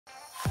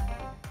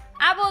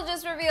Apple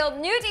just revealed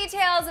new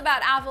details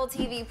about Apple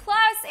TV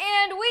Plus,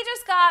 and we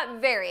just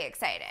got very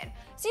excited.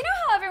 So you know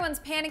how everyone's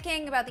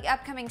panicking about the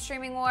upcoming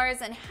streaming wars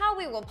and how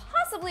we will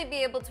possibly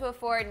be able to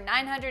afford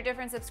 900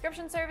 different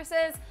subscription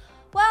services?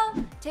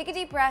 Well, take a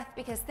deep breath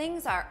because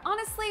things are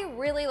honestly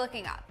really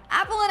looking up.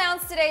 Apple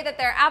announced today that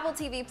their Apple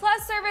TV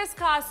Plus service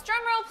costs,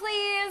 drumroll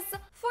please,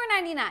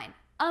 $4.99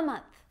 a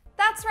month.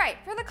 That's right,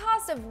 for the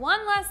cost of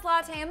one less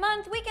latte a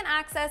month, we can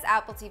access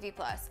Apple TV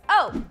Plus.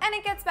 Oh, and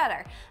it gets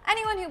better.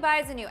 Anyone who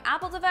buys a new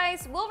Apple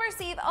device will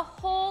receive a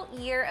whole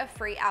year of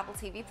free Apple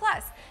TV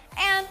Plus.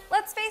 And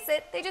let's face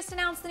it, they just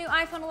announced the new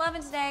iPhone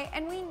 11 today,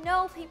 and we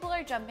know people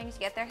are jumping to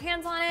get their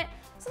hands on it,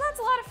 so that's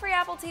a lot of free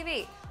Apple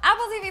TV.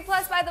 Apple TV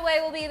Plus, by the way,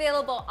 will be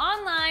available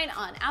online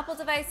on Apple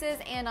devices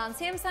and on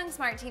Samsung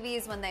Smart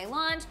TVs when they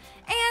launch,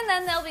 and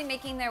then they'll be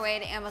making their way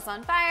to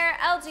Amazon Fire,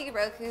 LG,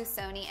 Roku,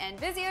 Sony, and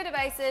Vizio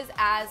devices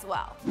as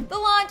well. The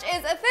launch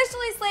is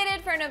officially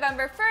slated for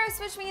November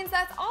 1st, which means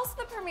that's also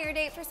the premiere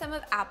date for some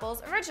of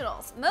Apple's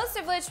originals, most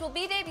of which will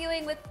be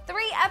debuting with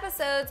 3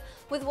 episodes,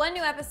 with one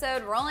new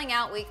episode rolling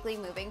out weekly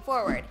moving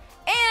forward.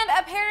 And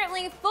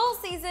apparently full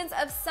seasons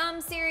of some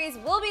series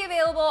will be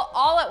available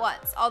all at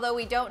once, although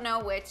we don't know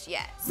which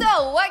yet.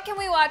 So what can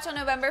we watch on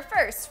November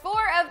 1st? 4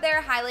 of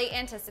their highly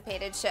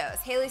anticipated shows.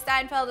 Haley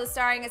Steinfeld is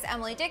starring as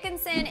Emily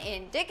Dickinson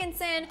in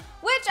Dickinson,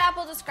 which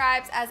Apple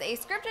describes as a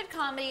scripted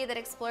comedy that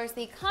explores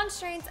the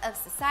constraints of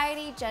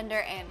society,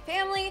 gender, and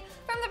family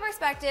from the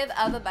perspective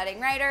of a budding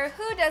writer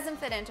who doesn't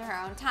fit into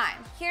her own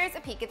time. Here's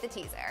a peek at the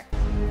teaser.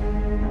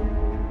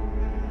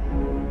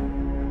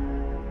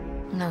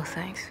 No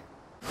thanks.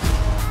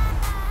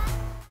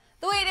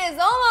 The wait is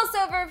almost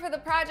over for the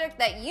project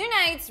that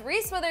unites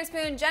Reese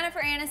Witherspoon, Jennifer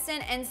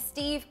Aniston, and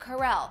Steve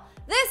Carell.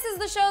 This is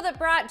the show that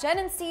brought Jen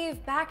and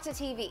Steve back to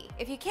TV.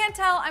 If you can't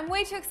tell, I'm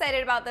way too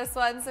excited about this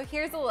one, so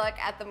here's a look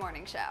at the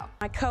morning show.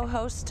 My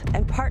co-host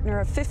and partner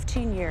of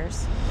 15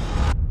 years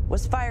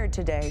was fired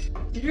today.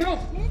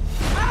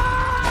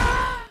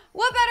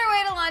 What better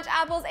way to launch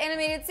Apple's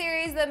animated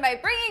series than by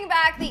bringing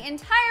back the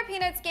entire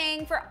Peanuts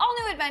gang for all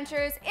new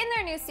adventures in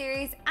their new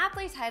series,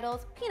 aptly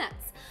titled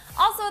Peanuts.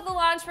 Also at the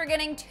launch, we're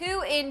getting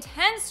 2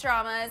 intense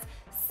dramas,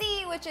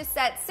 See, which is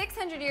set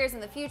 600 years in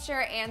the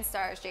future and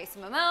stars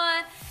Jason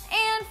Momoa,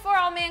 and For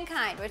All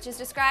Mankind, which is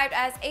described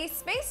as a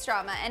space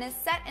drama and is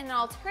set in an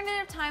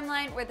alternative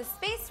timeline where the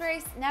space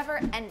race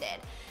never ended.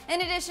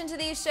 In addition to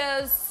these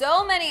shows,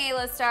 so many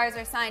A-list stars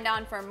are signed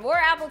on for more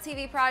Apple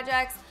TV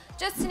projects.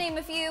 Just to name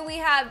a few, we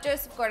have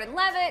Joseph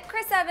Gordon-Levitt,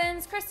 Chris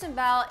Evans, Kristen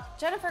Bell,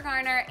 Jennifer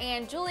Garner,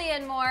 and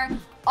Julianne Moore,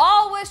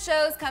 all with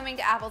shows coming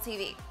to Apple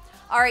TV.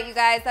 Alright you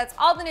guys, that's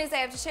all the news I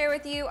have to share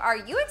with you. Are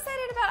you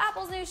excited about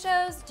Apple's new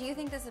shows? Do you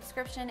think the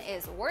subscription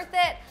is worth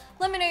it?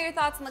 Let me know your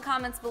thoughts in the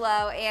comments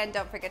below, and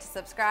don't forget to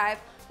subscribe.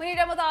 When you're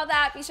done with all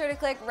that, be sure to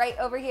click right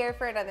over here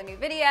for another new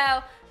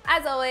video.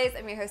 As always,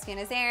 I'm your host,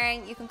 Fiona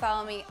Zaring. You can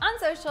follow me on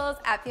socials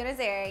at Fiona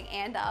Zaring,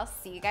 and I'll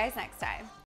see you guys next time.